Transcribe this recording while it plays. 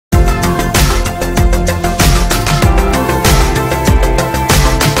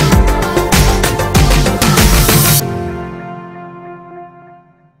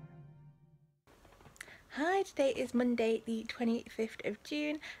today is Monday the 25th of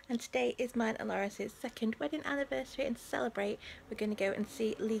June and today is mine and Lawrence's second wedding anniversary, and to celebrate we're going to go and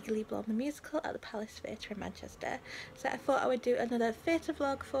see Legally Blonde the musical at the Palace Theatre in Manchester. So I thought I would do another theatre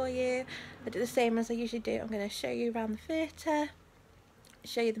vlog for you. I do the same as I usually do. I'm going to show you around the theatre,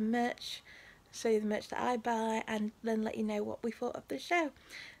 show you the merch that I buy, and then let you know what we thought of the show.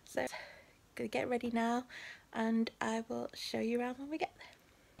 So I'm going to get ready now and I will show you around when we get there.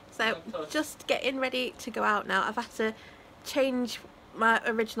 So just getting ready to go out now. I've had to change my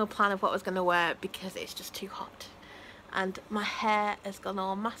original plan of what I was going to wear because it's just too hot, and my hair has gone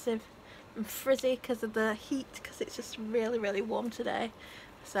all massive and frizzy because of the heat, because it's just really warm today.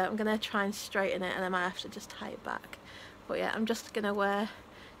 So I'm going to try and straighten it, and I might have to just tie it back. But yeah, I'm just going to wear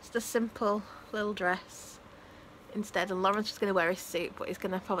just a simple little dress instead, and Lauren's just going to wear his suit, but he's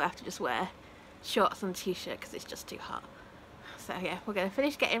going to probably have to just wear shorts and a t-shirt because it's just too hot. So yeah, we're going to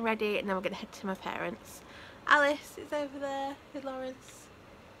finish getting ready and then we're going to head to my parents. Alice is over there with Lawrence.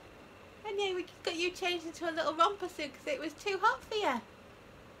 And yeah, we got you changed into a little romper suit because it was too hot for you.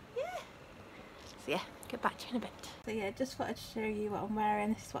 Yeah. So yeah, get back to you in a bit. So yeah, just wanted to show you what I'm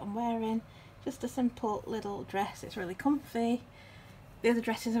wearing. This is what I'm wearing. Just a simple little dress. It's really comfy. The other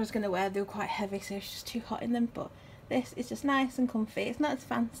dresses I was going to wear, they were quite heavy, so it's just too hot in them. But this is just nice and comfy. It's not as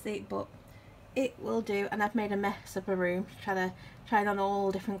fancy, but it will do. And I've made a mess of my room, trying on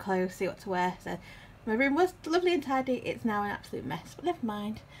all different clothes, see what to wear. So my room was lovely and tidy, it's now an absolute mess, but never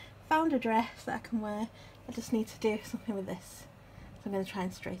mind. Found a dress that I can wear. I just need to do something with this, so I'm going to try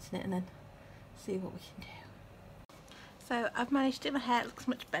and straighten it and then see what we can do. So I've managed to do my hair. It looks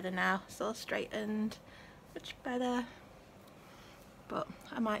much better now. It's all straightened, much better, but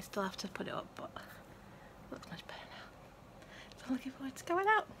I might still have to put it up, but it looks much better now. So I'm looking forward to going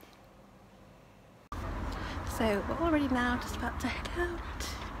out. So we're already now just about to head out.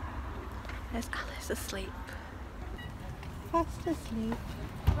 There's Alice asleep. Fast asleep.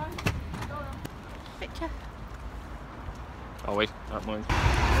 Picture. Oh wait, that mine. So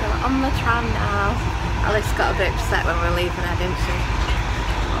we're on the tram now. Alice got a bit upset when we were leaving her, didn't she?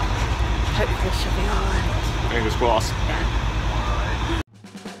 Hopefully she'll be alright. Fingers crossed. Yeah.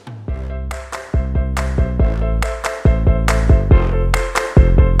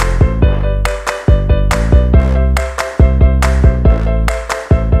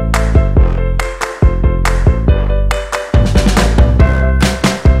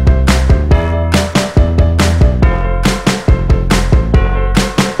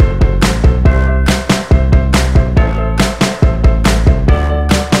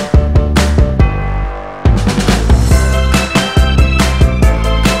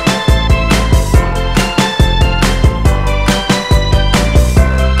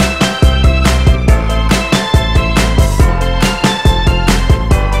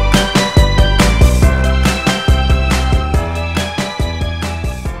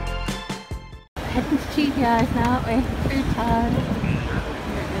 Heading to GPI's now, aren't we? Food time.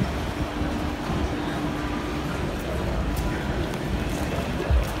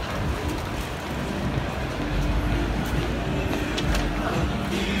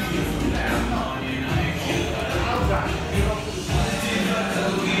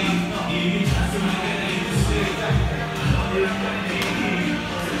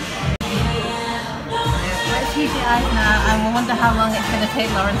 TGI's now, and we'll wonder how long it's going to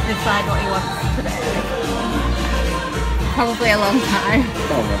take Lawrence to decide what he wants today. Probably a long time.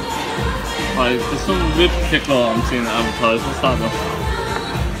 Probably. There's some whipped pickle I'm seeing advertised. What's that though?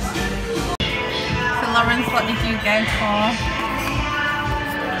 So Lawrence, what did you go for?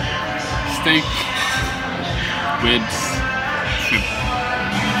 Steak, ribs, shrimp.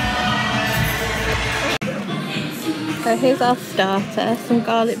 So here's our starter, some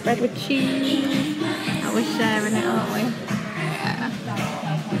garlic bread with cheese. We're sharing it, aren't we? Yeah.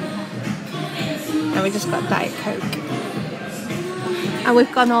 And we just got Diet Coke. And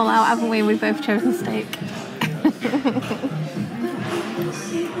we've gone all out, haven't we? We've both chosen steak.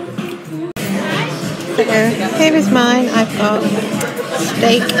 So here is mine. I've got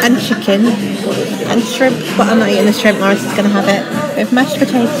steak and chicken and shrimp, but I'm not eating the shrimp. Lawrence is going to have it with mashed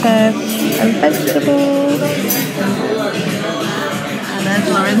potato and vegetables. And there's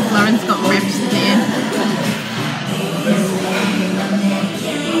Lawrence. Lawrence got ribs here.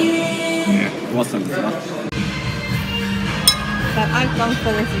 What's that? So I've gone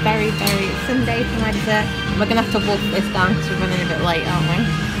for this very sundae for my dessert. We're going to have to wolf this down because we're running a bit late, aren't we?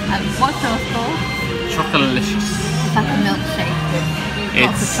 What's yours called? Chocolicious. It's like a milkshake with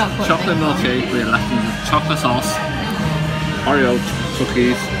lots of chocolate. Chocolate milkshake with chocolate sauce, Oreo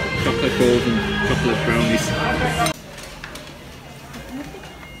cookies, chocolate balls and chocolate brownies.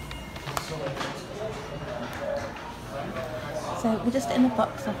 So we're just in the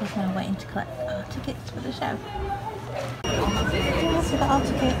box office now waiting to collect our tickets for the show. Yes, we got our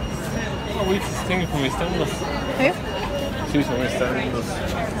tickets. Oh, we just think from his standards. Who? Choose from his standards.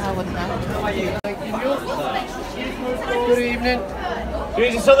 I wouldn't know. Good evening.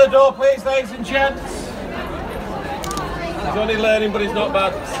 Jesus on the door, please, ladies and gents. He's only learning, but he's not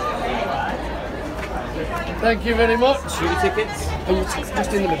bad. Thank you very much. Your tickets? Oh,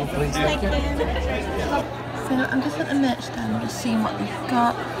 just in the middle, please. Thank you. So I'm just at the merch stand, just seeing what we've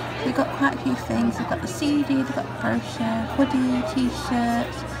got. We've got quite a few things. We've got the CD, we've got the brochure, hoodie,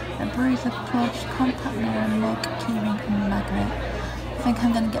 t-shirts, a bruiser plush, compact mirror, mug, keyring and magnet. I think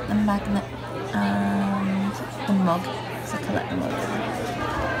I'm going to get the magnet and the mug, so collect the mug.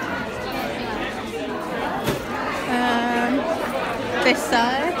 This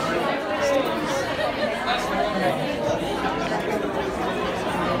side.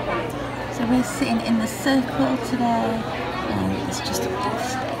 So we're sitting in the circle today, and it's just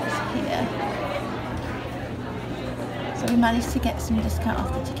upstairs here. So we managed to get some discount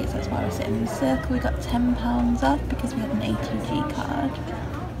off the tickets, that's why we're sitting in the circle. We got £10 off because we had an ATG card.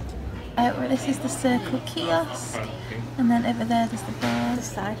 Well, this is the circle kiosk, and then over there there's the bar.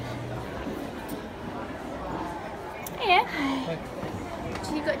 This side. Hiya.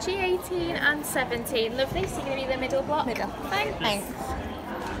 So you've got G18 and 17. Lovely, so you're going to be the middle block? Middle. Thanks. Thanks.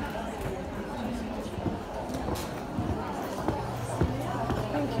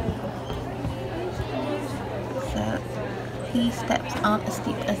 So these steps aren't as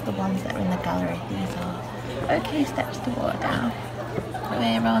steep as the ones that are in the gallery. These are okay steps to walk down.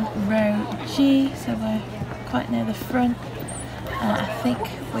 We're on row G, so we're quite near the front. I think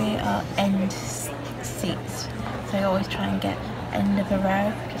we are end seats, so I always try and get end of a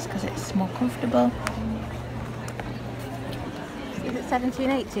row just because it's more comfortable. Is it 17,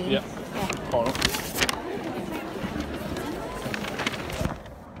 18? Yeah. Corner.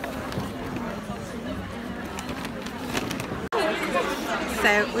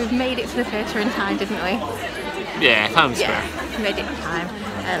 So we've made it to the theatre in time, didn't we? Yeah, time's Yeah, fair. we made it in time.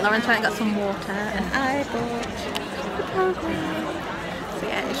 Lauren's went and got some water and I bought the programme. So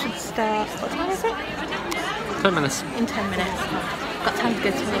yeah, it should start, what time is it? 10 minutes. In 10 minutes. Got time to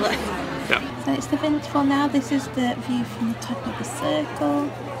go to the toilet. Yeah. So it's the Vinterval now. This is the view from the top of the circle.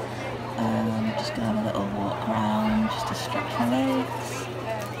 Just gonna have a little walk around just to stretch my legs.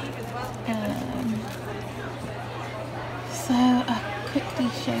 So I'll quickly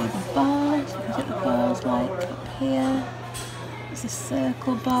show you the bars. What the bars like up here. It's a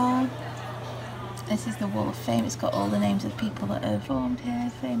circle bar. This is the Wall of Fame. It's got all the names of people that are formed here,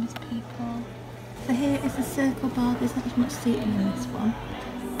 famous people. So here is the circle bar. There's not as much seating in this one.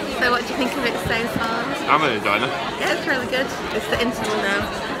 So what do you think of it so far? I'm really enjoying it. Yeah, it's really good. It's the interval now.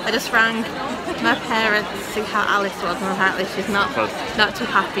 I just rang my parents to see how Alice was, and apparently she's not too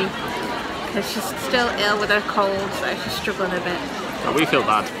happy because she's still ill with her cold, so she's struggling a bit. Oh, we feel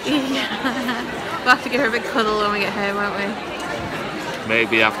bad. Yeah, we'll have to give her a big cuddle when we get home, won't we?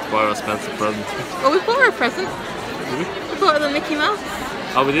 Maybe have to buy her a expensive present. Well, we bought her a present. Did we? We bought her the Mickey Mouse.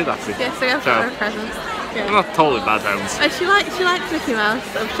 Oh, we did actually. Yeah, so we have bought her a present. We're Yeah. not totally bad hounds. She likes Mickey Mouse.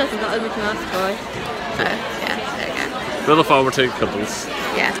 I'm sure she's got a Mickey Mouse toy. So yeah, there we go. We look forward to cuddles.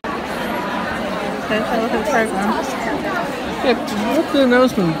 Yeah. So let's look at the programme. Yeah, look at the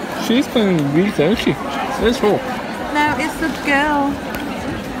announcement. She's playing Reed, isn't she? It's her. No, it's the girl.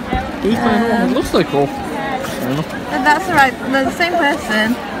 Who's playing her? It looks like her. But that's alright. They're the same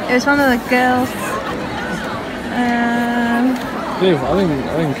person. It was one of the girls. Yeah, I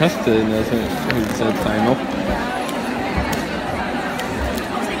didn't catch it in there, so he said time up.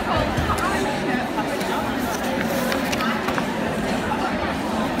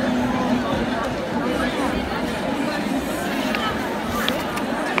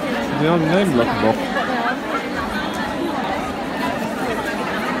 The only name looking up.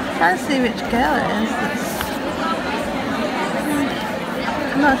 Trying to see which girl it is.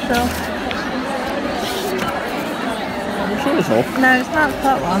 I'm not sure. I'm sure it's her. No, it's not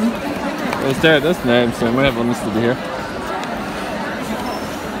that one. It's there, this name, so I might have listed it here.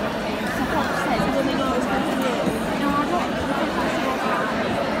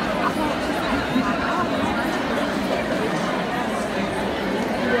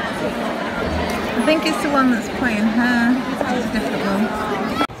 I think it's the one that's playing her. It's a different one.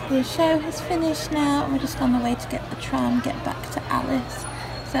 The show has finished now, and we're just on the way to get the tram, get back to Alice.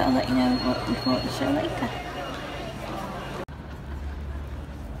 So I'll let you know what we thought of the show later.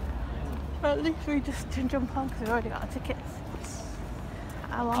 Well, at least we just jump on because we've already got our tickets.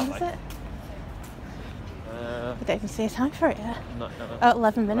 How long is it? We don't even see a time for it yet. No. Oh,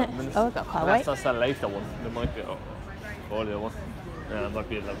 11 minutes. Oh, we've got quite a wait. That's the later one. There might be. earlier one. Yeah, it might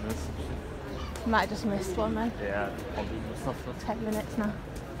be 11 minutes. Might have just missed one then. Yeah, probably missed that. 10 minutes now.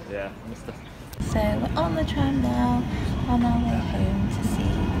 Yeah, missed it. So we're on the tram now, on our way home to see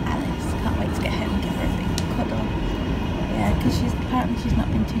Alice. Can't wait to get home and give her a big cuddle. Yeah, because apparently she's not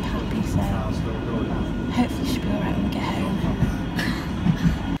been too happy, so hopefully she'll be alright when we get home.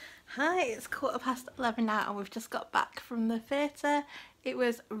 Hi, it's 11:15 now and we've just got back from the theatre. It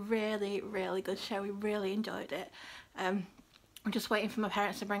was a really, really good show. We really enjoyed it. I'm just waiting for my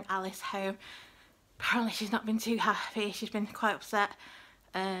parents to bring Alice home. Apparently she's not been too happy. She's been quite upset,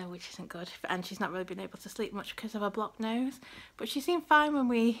 which isn't good, and she's not really been able to sleep much because of her blocked nose. But she seemed fine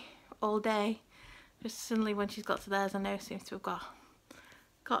all day. Just suddenly when she's got to theirs, her nose seems to have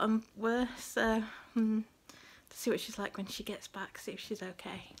gotten worse. So to see what she's like when she gets back, see if she's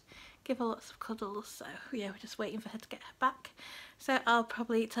okay. Give her lots of cuddles. So yeah, we're just waiting for her to get her back. So I'll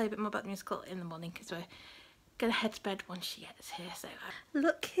probably tell you a bit more about the musical in the morning because we're gonna head to bed once she gets here. So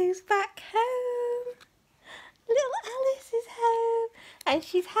look who's back home. Little Alice is home and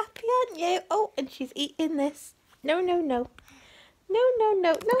she's happy, aren't you? Oh, and she's eating this. No, no, no. No, no,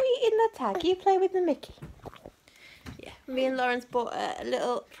 no. No eating the tag. You play with the Mickey. Yeah, me and Lawrence bought a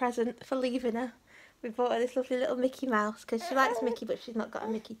little present for leaving her. We bought her this lovely little Mickey Mouse because she likes Mickey but she's not got a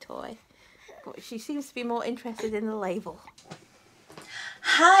Mickey toy. But she seems to be more interested in the label.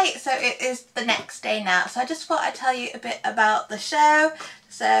 Hi, so it is the next day now, so I just thought I'd tell you a bit about the show.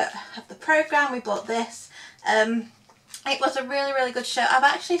 So I have the programme, we bought this. It was a really, really good show. I've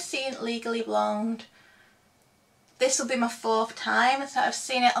actually seen Legally Blonde. This will be my 4th time, so I've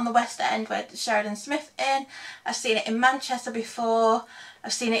seen it on the West End where Sheridan Smith in. I've seen it in Manchester before.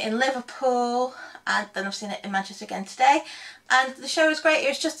 I've seen it in Liverpool, and then I've seen it in Manchester again today. And the show was great. It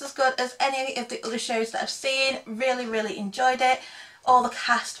was just as good as any of the other shows that I've seen. Really, really enjoyed it. All the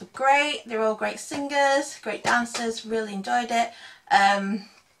cast were great. They're all great singers, great dancers. Really enjoyed it.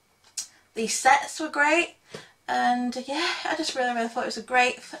 The sets were great. And yeah, I just really, really thought it was a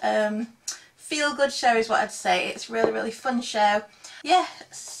great feel-good show is what I'd say. It's a really, really fun show. Yeah,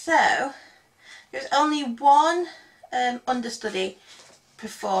 so there's only one understudy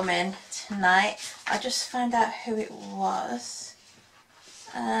performing tonight. I just found out who it was.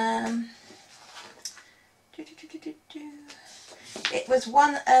 It was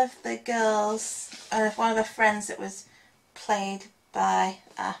one of the girls, one of her friends that was played by,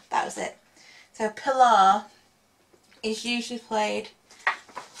 that was it. So Pilar is usually played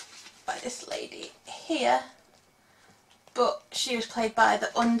by this lady here, but she was played by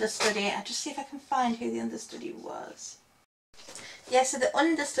the understudy. I'll just see if I can find who the understudy was. Yeah, so the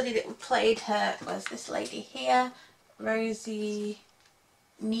understudy that played her was this lady here, Rosie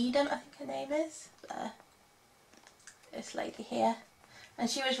Needham, I think her name is. This lady here. And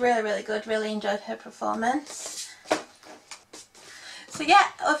she was really, really good, really enjoyed her performance. So yeah,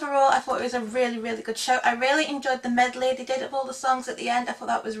 overall I thought it was a really, really good show. I really enjoyed the medley they did of all the songs at the end. I thought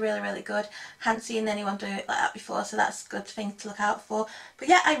that was really, really good. Hadn't seen anyone do it like that before, so that's a good thing to look out for. But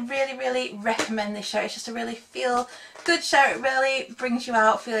yeah, I really, really recommend this show. It's just a really feel-good show. It really brings you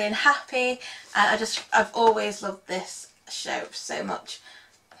out feeling happy. And I've always loved this show so much.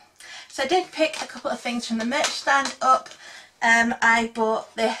 So I did pick a couple of things from the merch stand up. I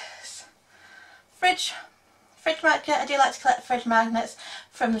bought this fridge magnet. I do like to collect fridge magnets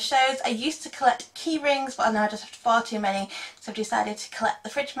from the shows. I used to collect key rings, but now I just have far too many, so I've decided to collect the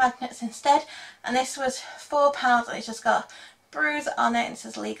fridge magnets instead. And this was £4 and it's just got Bruise on it and it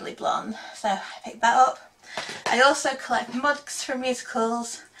says Legally Blonde, so I picked that up. I also collect mugs from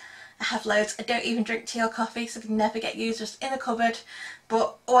musicals. I have loads. I don't even drink tea or coffee, so they never get used, just in a cupboard.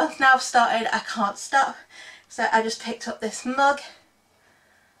 But once now I've started, I can't stop. So I just picked up this mug.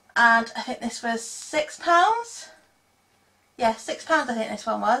 And I think this was £6. Yeah, £6 I think this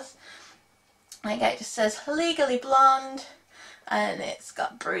one was. There you go, it just says Legally Blonde and it's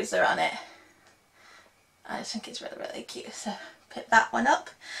got Bruiser on it. I just think it's really, really cute, so pick that one up.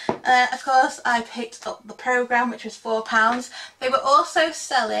 Of course I picked up the programme, which was £4. They were also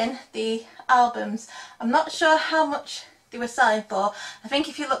selling the albums. I'm not sure how much they were selling for. I think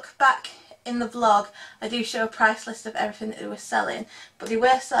if you look back in the vlog I do show a price list of everything that they were selling, but they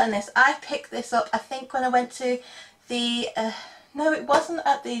were selling this. I picked this up I think when I went to the no, it wasn't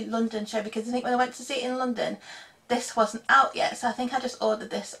at the London show, because I think when I went to see it in London this wasn't out yet, so I think I just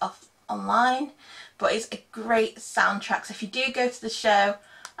ordered this off online. But it's a great soundtrack, so if you do go to the show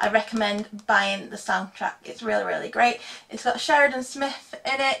I recommend buying the soundtrack. It's really, really great. It's got Sheridan Smith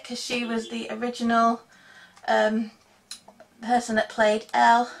in it because she was the original person that played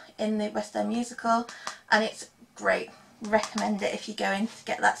Elle in the West End musical, and it's great. Recommend it if you're going to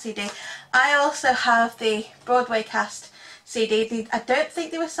get that CD. I also have the Broadway cast CD. I don't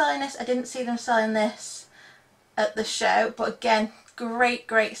think they were selling this. I didn't see them selling this at the show, but again, great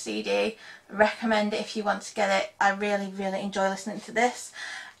CD. Recommend it if you want to get it. I really enjoy listening to this.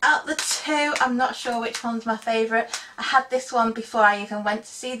 Out the two, I'm not sure which one's my favourite. I had this one before I even went to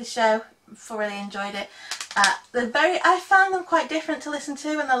see the show. Thoroughly enjoyed it. I found them quite different to listen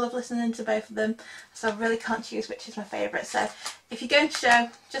to, and I love listening to both of them, so I really can't choose which is my favourite. So if you're going to show,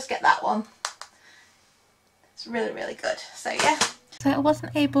 just get that one. It's really good. So yeah. So I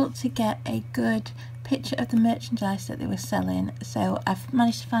wasn't able to get a good picture of the merchandise that they were selling, so I've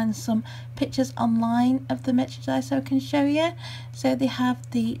managed to find some pictures online of the merchandise so I can show you. So they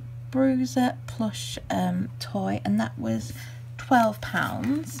have the Bruiser plush toy, and that was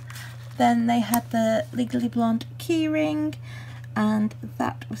 £12. Then they had the Legally Blonde keyring, and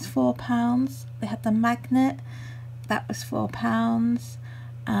that was £4. They had the magnet, that was £4.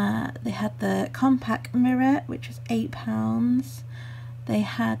 They had the compact mirror, which was £8. They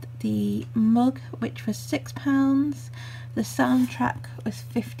had the mug, which was £6. The soundtrack was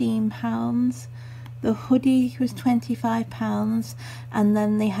 £15. The hoodie was £25, and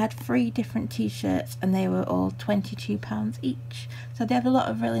then they had 3 different t-shirts, and they were all £22 each. So they have a lot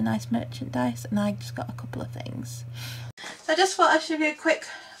of really nice merchandise, and I just got a couple of things. So I just thought I'd show you a quick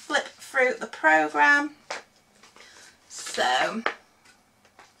flip through the programme. So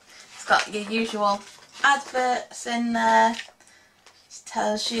it's got your usual adverts in there. It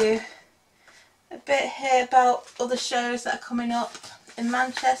tells you a bit here about other shows that are coming up in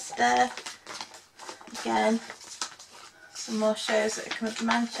Manchester. Again, some more shows that are coming up in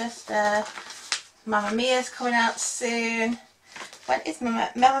Manchester. Mamma Mia's coming out soon. When is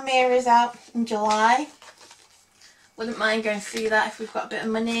Mamma Mia is out in July. Wouldn't mind going to see that if we've got a bit of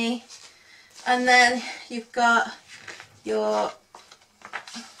money. And then you've got your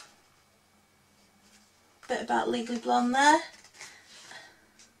bit about Legally Blonde there.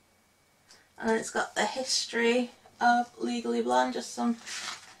 And then it's got the history of Legally Blonde, just some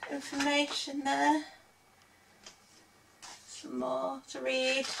information there. Some more to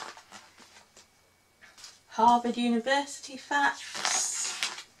read. Harvard University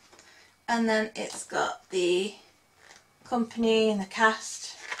facts. And then it's got the company and the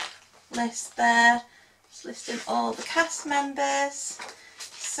cast list there. It's listing all the cast members.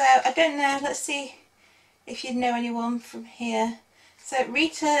 So I don't know, let's see if you know anyone from here. So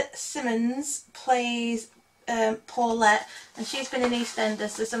Rita Simmons plays Paulette, and she's been in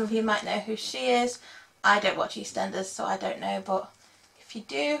EastEnders, so some of you might know who she is. I don't watch EastEnders, so I don't know, but if you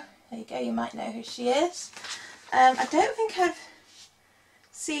do, there you go, you might know who she is. I don't think I've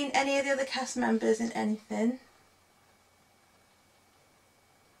seen any of the other cast members in anything.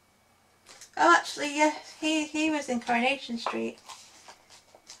 Oh, actually, yeah, he was in Coronation Street.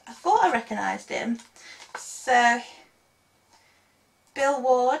 I thought I recognised him. So Bill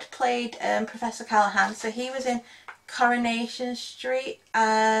Ward played Professor Callahan, so he was in Coronation Street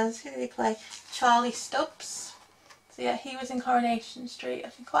as, who did he play? Charlie Stubbs. So yeah, he was in Coronation Street, I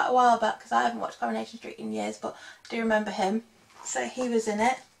think quite a while back, because I haven't watched Coronation Street in years, but I do remember him. So he was in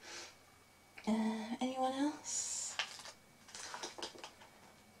it. Anyone else?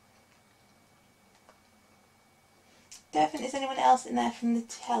 Don't think there's anyone else in there from the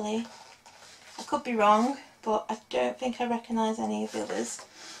telly. I could be wrong, but I don't think I recognise any of the others.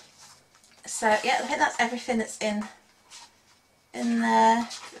 So yeah, I think that's everything that's in there,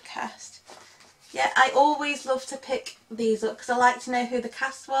 the cast. Yeah, I always love to pick these up because I like to know who the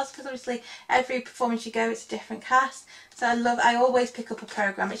cast was, because obviously every performance you go it's a different cast. So I always pick up a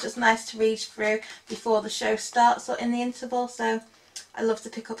programme. It's just nice to read through before the show starts or in the interval, so I love to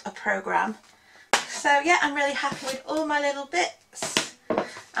pick up a programme. So yeah, I'm really happy with all my little bits.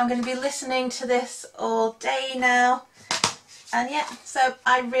 I'm going to be listening to this all day now. And yeah, so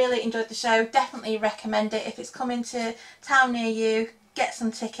I really enjoyed the show. Definitely recommend it. If it's coming to town near you, get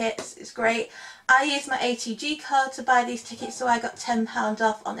some tickets. It's great. I used my ATG card to buy these tickets, so I got £10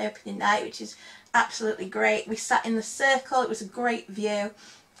 off on opening night, which is absolutely great. We sat in the circle. It was a great view.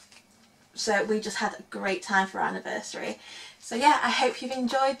 So we just had a great time for our anniversary. So yeah, I hope you've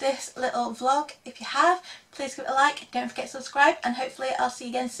enjoyed this little vlog. If you have, please give it a like. Don't forget to subscribe, and hopefully I'll see you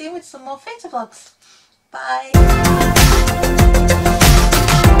again soon with some more theatre vlogs. Bye!